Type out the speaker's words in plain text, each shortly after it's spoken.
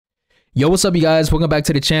Yo, what's up you guys? Welcome back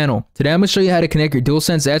to the channel. Today I'm going to show you how to connect your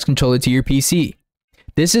Dualsense Edge controller to your PC.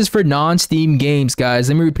 This is for non-Steam games, guys.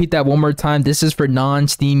 Let me repeat that one more time. This is for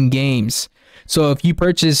non-Steam games. So if you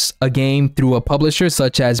purchase a game through a publisher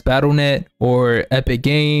such as Battle.net or Epic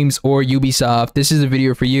Games or Ubisoft, this is a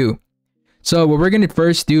video for you. So what we're going to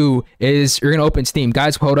first do is you're going to open Steam.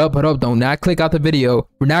 Guys, hold up. Do not click out the video.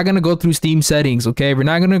 We're not going to go through Steam settings, okay? We're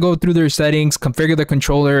not going to go through their settings, configure the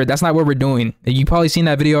controller. That's not what we're doing. You've probably seen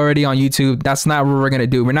that video already on YouTube. That's not what we're going to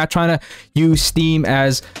do. We're not trying to use Steam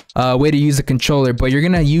as a way to use the controller, but you're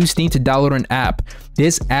going to use Steam to download an app.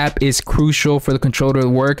 This app is crucial for the controller to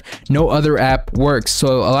work. No other app works.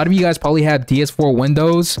 So a lot of you guys probably have DS4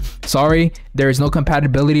 Windows. Sorry, there is no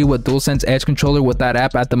compatibility with Dualsense Edge controller with that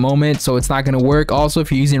app at the moment, so it's not going to work. Also, if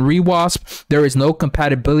you're using ReWasp, there is no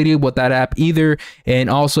compatibility with that app either. And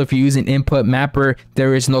also, if you're using Input Mapper,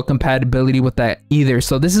 there is no compatibility with that either.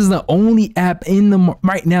 So this is the only app in the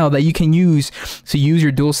right now that you can use to use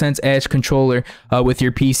your Dualsense Edge controller with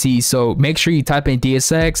your PC. So make sure you type in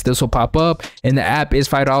DSX. This will pop up, and the app is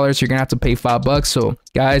 $5. You're gonna have to pay $5. So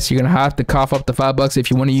guys, you're gonna have to cough up the $5 if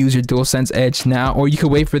you want to use your Dualsense Edge now, or you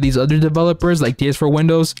could wait for these other developers like DS4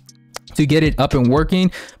 Windows to get it up and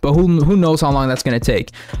working, but who knows how long that's going to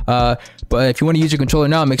take. But if you want to use your controller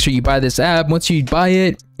now, make sure you buy this app. Once you buy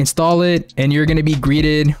it, install it, and you're going to be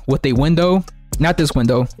greeted with a window. Not this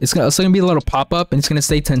window. It's going to be a little pop-up, and it's going to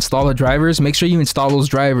say to install the drivers. Make sure you install those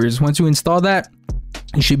drivers. Once you install that,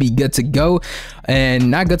 you should be good to go,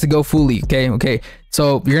 and not good to go fully. Okay,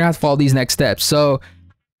 so you're gonna have to follow these next steps. So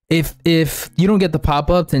if you don't get the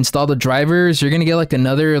pop-up to install the drivers, you're gonna get like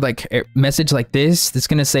another message like this that's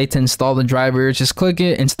gonna say to install the drivers. Just click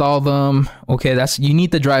it, install them. Okay, you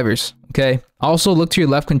need the drivers. Okay, also look to your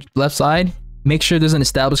left side, make sure there's an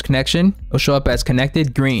established connection. It'll show up as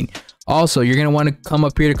connected, green. Also, you're gonna want to come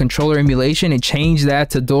up here to controller emulation and change that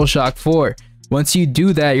to DualShock 4. Once you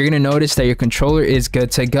do that, you're going to notice that your controller is good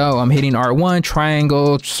to go. I'm hitting R1,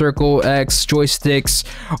 triangle, circle, X, joysticks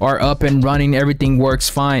are up and running. Everything works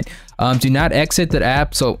fine. Do not exit the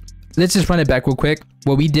app. So let's just run it back real quick.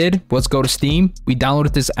 What we did was go to Steam. We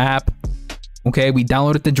downloaded this app. Okay, we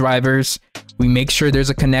downloaded the drivers. We make sure there's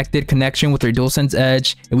a connection with our Dualsense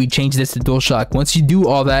Edge, and we change this to DualShock. Once you do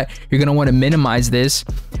all that, you're going to want to minimize this.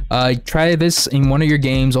 Try this in one of your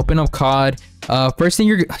games. Open up COD. First thing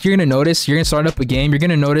you're gonna notice, you're gonna start up a game, you're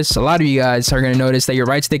gonna notice, a lot of you guys are gonna notice that your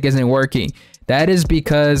right stick isn't working. That is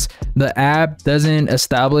because the app doesn't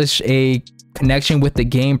establish a connection with the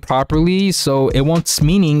game properly, so it won't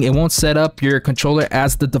set up your controller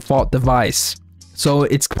as the default device. So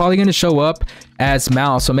it's probably gonna show up as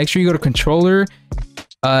mouse. So make sure you go to controller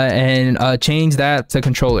and change that to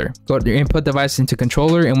controller. Go to your input device into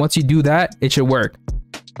controller, and once you do that, it should work.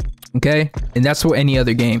 Okay, and that's for any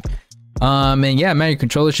other game. And yeah, man, your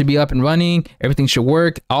controller should be up and running. Everything should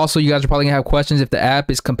work. Also, you guys are probably gonna have questions if the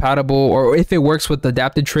app is compatible or if it works with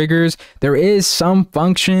adapted triggers. There is some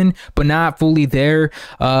function, but not fully there.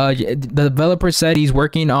 The developer said he's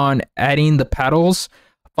working on adding the paddles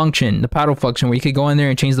function, the paddle function, where you could go in there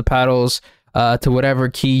and change the paddles to whatever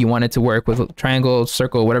key you want it to work with, triangle,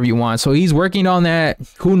 circle, whatever you want. So he's working on that.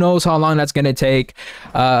 Who knows how long that's gonna take,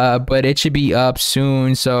 but it should be up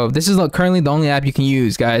soon. So this is currently the only app you can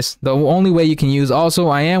use, guys. The only way you can use. Also,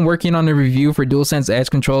 I am working on a review for Dualsense Edge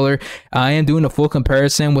controller. I am doing a full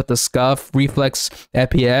comparison with the Scuff Reflex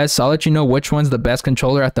FPS. I'll let you know which one's the best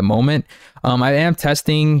controller at the moment. I am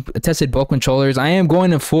tested both controllers. I am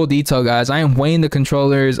going in full detail, guys. I am weighing the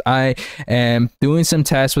controllers. I am doing some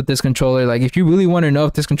tests with this controller. Like, if you really want to know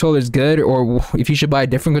if this controller is good or if you should buy a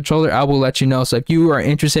different controller, I will let you know. So if you are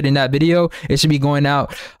interested in that video, it should be going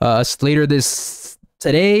out later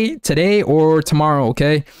today or tomorrow.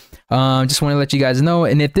 Okay. Just want to let you guys know.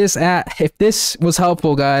 And if this was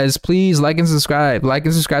helpful, guys, please like and subscribe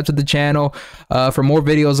to the channel for more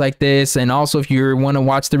videos like this. And also, if you want to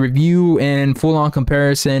watch the review and full-on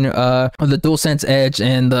comparison of the Dualsense Edge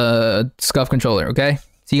and the Scuff controller. Okay,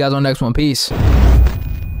 see you guys on the next one. Peace.